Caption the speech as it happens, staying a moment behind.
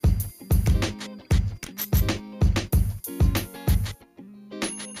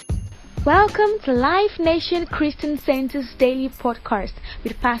Welcome to Life Nation Christian Center's daily podcast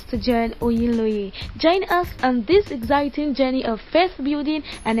with Pastor John Oyinloye. Join us on this exciting journey of faith building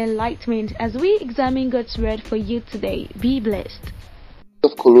and enlightenment as we examine God's word for you today. Be blessed.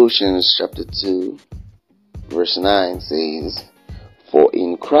 Of Colossians chapter 2 verse 9 says, "For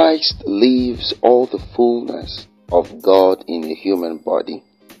in Christ lives all the fullness of God in a human body.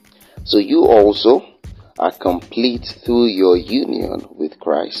 So you also are complete through your union with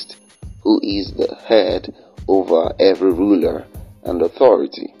Christ, who is the head over every ruler and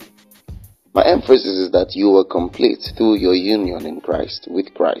authority." My emphasis is that you are complete through your union in Christ,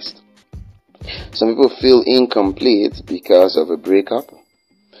 with Christ. Some people feel incomplete because of a breakup.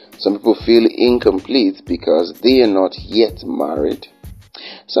 Some people feel incomplete because they are not yet married.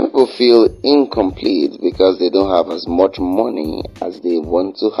 Some people feel incomplete because they don't have as much money as they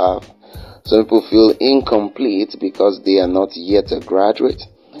want to have. Some people feel incomplete because they are not yet a graduate.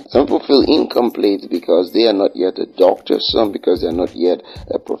 Some people feel incomplete because they are not yet a doctor. Some because they are not yet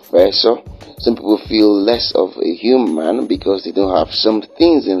a professor. Some people feel less of a human because they don't have some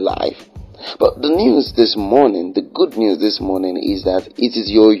things in life. But the news this morning, the good news this morning is that it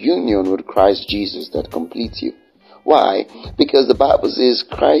is your union with Christ Jesus that completes you. Why? Because the Bible says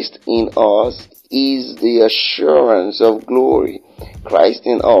Christ in us is the assurance of glory. Christ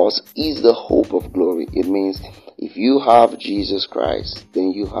in us is the hope of glory. It means if you have Jesus Christ,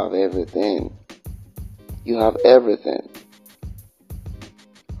 then you have everything. You have everything.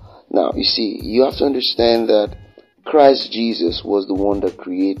 Now, you see, you have to understand that Christ Jesus was the one that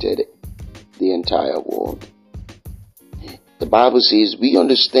created the entire world. The Bible says we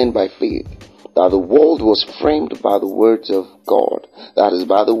understand by faith that the world was framed by the words of God, that is,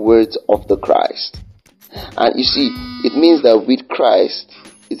 by the words of the Christ. And you see, it means that with Christ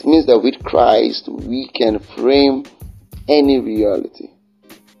we can frame any reality.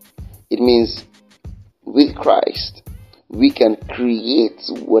 It means with Christ we can create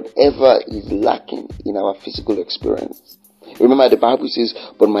whatever is lacking in our physical experience. Remember, the Bible says,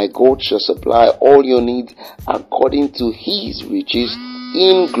 "But my God shall supply all your needs according to his riches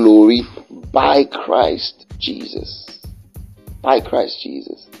in glory by Christ Jesus." By Christ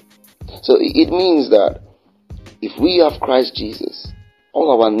Jesus. So it means that if we have Christ Jesus, all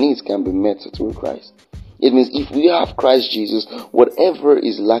our needs can be met through Christ. It means if we have Christ Jesus, whatever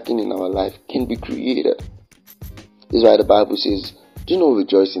is lacking in our life can be created. This is why the Bible says, "Do not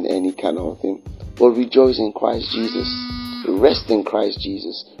rejoice in any kind of thing, but rejoice in Christ Jesus." Rest in Christ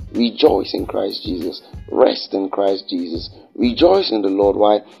Jesus. Rejoice in Christ Jesus. Rest in Christ Jesus. Rejoice in the Lord.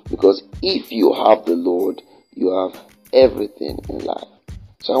 Why? Because if you have the Lord, you have everything in life.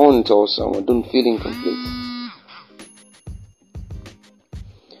 So I want to tell someone, don't feel incomplete.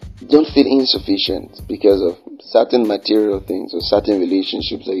 Don't feel insufficient because of certain material things or certain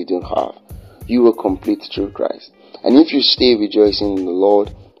relationships that you don't have. You are complete through Christ. And if you stay rejoicing in the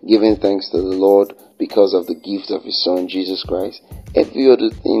Lord, giving thanks to the Lord because of the gift of his Son Jesus Christ, every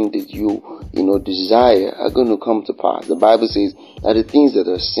other thing that you desire are going to come to pass. The Bible says that the things that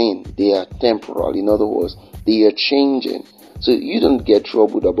are seen, they are temporal. In other words, they are changing. So you don't get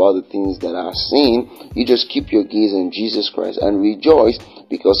troubled about the things that are seen. You just keep your gaze on Jesus Christ and rejoice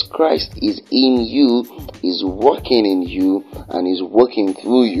because Christ is in you, is working in you, and is working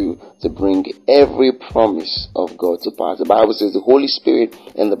through you to bring every promise of God to pass. The Bible says the Holy Spirit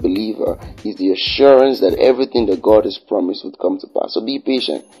and the believer is the assurance that everything that God has promised would come to pass. So be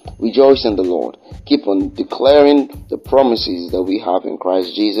patient. Rejoice in the Lord. Keep on declaring the promises that we have in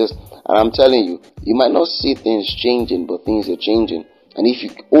Christ Jesus. And I'm telling you, you might not see things changing, but things are changing. And if you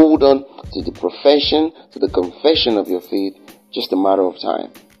hold on to the profession, to the confession of your faith, just a matter of time,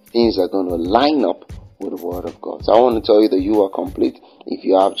 things are going to line up with the word of God. So I want to tell you that you are complete if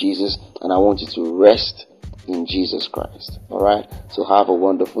you have Jesus, and I want you to rest in Jesus Christ. All right? So have a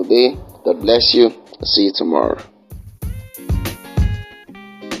wonderful day. God bless you. I'll see you tomorrow.